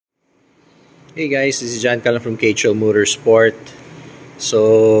Hey guys, this is John Callan from Kuhol Motorsport.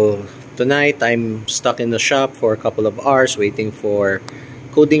 So tonight I'm stuck in the shop for a couple of hours waiting for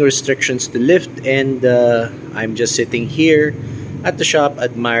coding restrictions to lift, and I'm just sitting here at the shop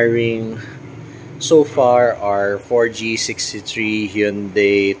admiring so far our 4G63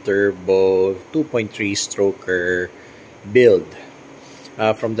 Hyundai Turbo 2.3 stroker build.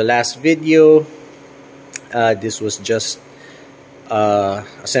 From the last video, this was just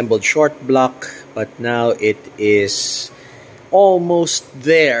assembled short block, but now it is almost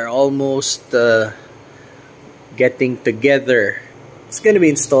there, almost getting together. It's going to be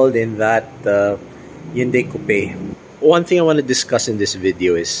installed in that Hyundai Coupe. One thing I want to discuss in this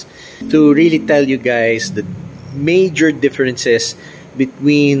video is to really tell you guys the major differences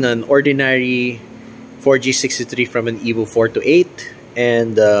between an ordinary 4G63 from an Evo 4 to 8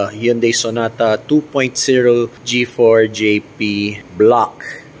 and Hyundai Sonata 2.0 G4JP block.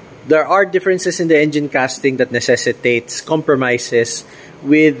 There are differences in the engine casting that necessitates compromises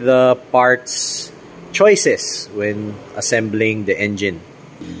with the parts choices when assembling the engine.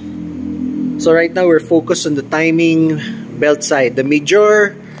 So right now we're focused on the timing belt side. The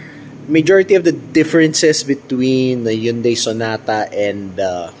majority of the differences between the Hyundai Sonata and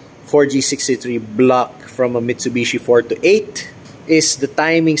 4G63 block from a Mitsubishi 4 to 8 is the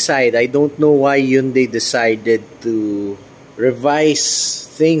timing side. I don't know why Hyundai decided to revise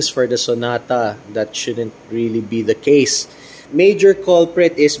things for the Sonata. That shouldn't really be the case. Major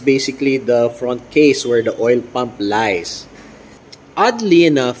culprit is basically the front case where the oil pump lies. Oddly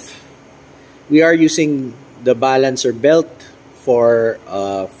enough, we are using the balancer belt for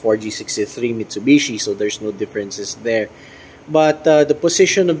 4G63 Mitsubishi, so there's no differences there. But the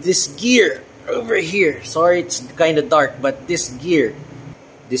position of this gear over here, sorry it's kind of dark, but this gear,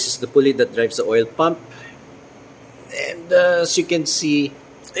 this is the pulley that drives the oil pump, and as you can see,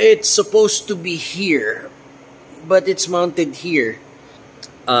 it's supposed to be here, but it's mounted here.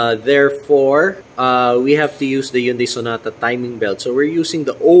 Therefore, we have to use the Hyundai Sonata timing belt. So we're using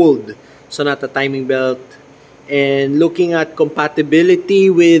the old Sonata timing belt, and looking at compatibility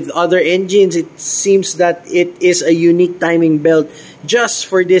with other engines, it seems that it is a unique timing belt just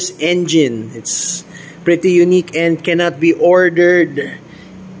for this engine. It's pretty unique and cannot be ordered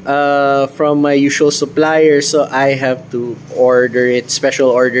from my usual supplier, so I have to order it, special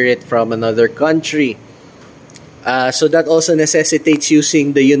order it from another country. So that also necessitates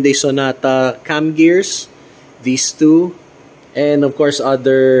using the Hyundai Sonata cam gears, these two, and of course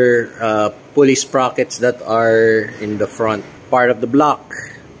other pulley sprockets that are in the front part of the block.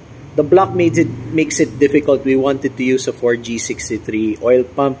 The block makes it difficult. We wanted to use a 4G63 oil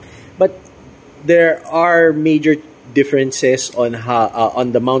pump, but there are major differences on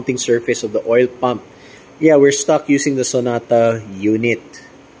on the mounting surface of the oil pump. Yeah, we're stuck using the Sonata unit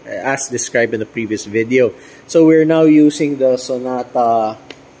as described in the previous video. So we're now using the Sonata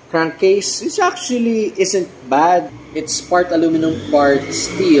crankcase. This actually isn't bad. It's part aluminum, part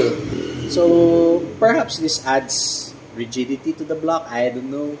steel. So perhaps this adds rigidity to the block. I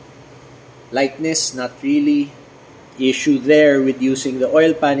don't know. Lightness, not really. Issue there with using the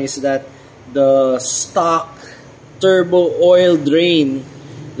oil pan is that the stock turbo oil drain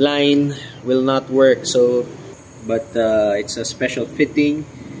line will not work. So, but it's a special fitting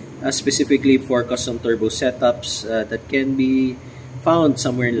specifically for custom turbo setups that can be found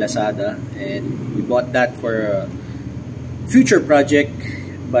somewhere in Lazada, and we bought that for a future project,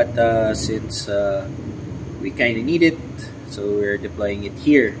 but since we kind of need it, so we're deploying it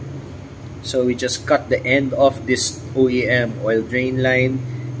here. So we just cut the end of this OEM oil drain line,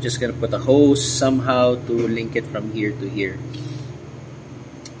 just gonna put a hose somehow to link it from here to here.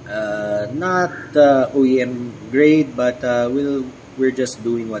 Not OEM grade, but we're just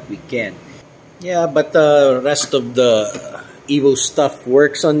doing what we can. Yeah, but the rest of the Evo stuff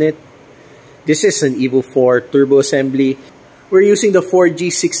works on it. This is an Evo 4 turbo assembly. We're using the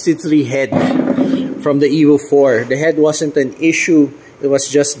 4G63 head from the Evo 4. The head wasn't an issue. It was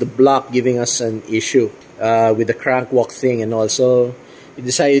just the block giving us an issue with the crank walk thing, and also we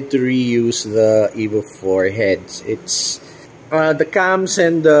decided to reuse the Evo 4 heads. It's the cams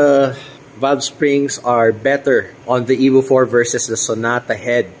and the valve springs are better on the Evo 4 versus the Sonata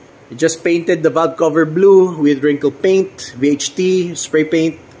head. We just painted the valve cover blue with wrinkle paint, VHT, spray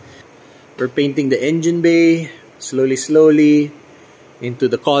paint. We're painting the engine bay slowly into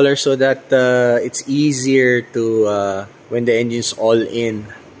the color so that it's easier to when the engine's all in.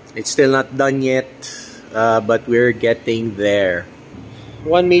 It's still not done yet, but we're getting there.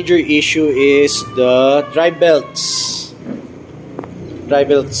 One major issue is the drive belts. Drive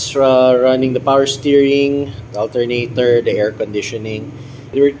belts running the power steering, the alternator, the air conditioning.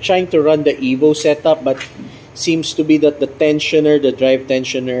 We're trying to run the Evo setup, but seems to be that the tensioner, the drive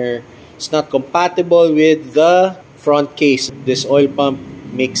tensioner, is not compatible with the front case. This oil pump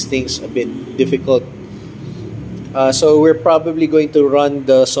makes things a bit difficult. So we're probably going to run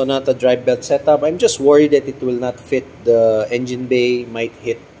the Sonata drive belt setup. I'm just worried that it will not fit the engine bay, might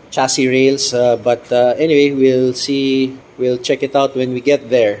hit chassis rails. But anyway, we'll see. We'll check it out when we get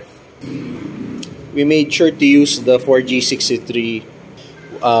there. We made sure to use the 4G63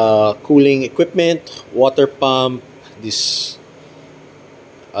 cooling equipment, water pump, this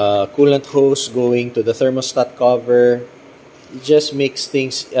coolant hose going to the thermostat cover. It just makes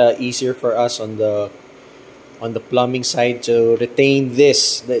things easier for us on the plumbing side to retain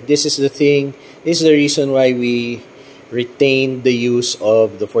this. This is the thing. This is the reason why we retained the use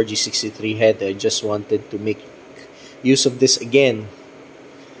of the 4G63 head. I just wanted to make use of this again.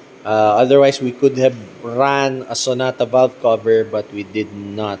 Otherwise, we could have ran a Sonata valve cover, but we did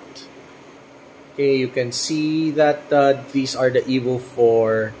not. Okay, you can see that these are the Evo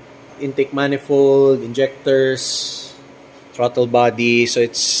 4 intake manifold, injectors, throttle body. So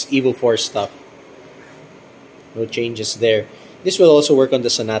it's Evo 4 stuff. No changes there. This will also work on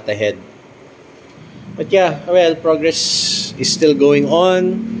the Sonata head. But yeah, well, progress is still going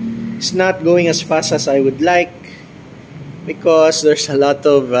on. It's not going as fast as I would like, because there's a lot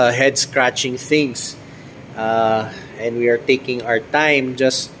of head scratching things, and we are taking our time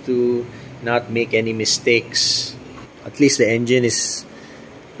just to not make any mistakes. At least the engine is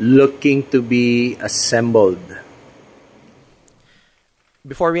looking to be assembled.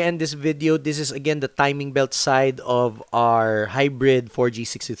 Before we end this video, this is again the timing belt side of our hybrid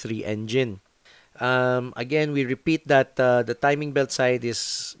 4G63 engine. Again, we repeat that the timing belt side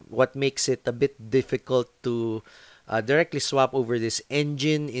is what makes it a bit difficult to directly swap over this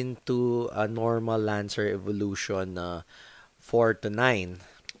engine into a normal Lancer Evolution 4 to 9.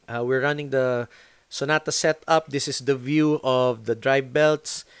 We're running the Sonata setup. This is the view of the drive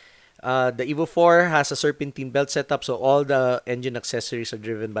belts. The Evo 4 has a serpentine belt setup, so all the engine accessories are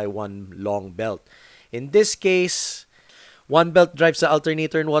driven by one long belt. In this case, one belt drives the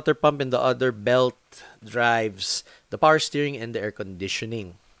alternator and water pump, and the other belt drives the power steering and the air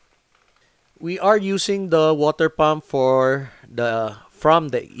conditioning. We are using the water pump from the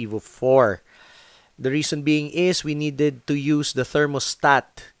Evo 4. The reason being is we needed to use the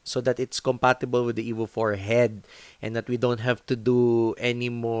thermostat so that it's compatible with the Evo 4 head, and that we don't have to do any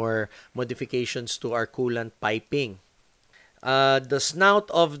more modifications to our coolant piping. The snout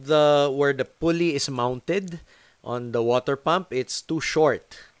of where the pulley is mounted on the water pump, it's too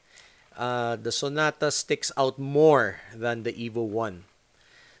short. The Sonata sticks out more than the Evo 1.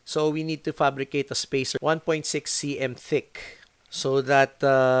 So we need to fabricate a spacer 1.6 cm thick so that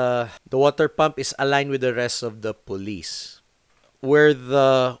the water pump is aligned with the rest of the pulleys. Where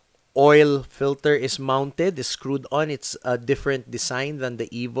the oil filter is mounted, is screwed on, it's a different design than the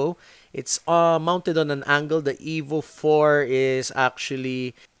Evo. It's mounted on an angle. The Evo 4 is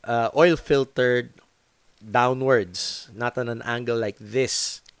actually oil filtered downwards, not on an angle like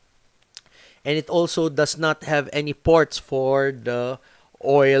this. And it also does not have any ports for the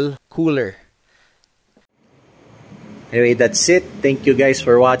oil cooler. Anyway, that's it. Thank you guys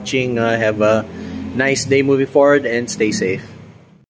for watching. Have a nice day moving forward, and stay safe.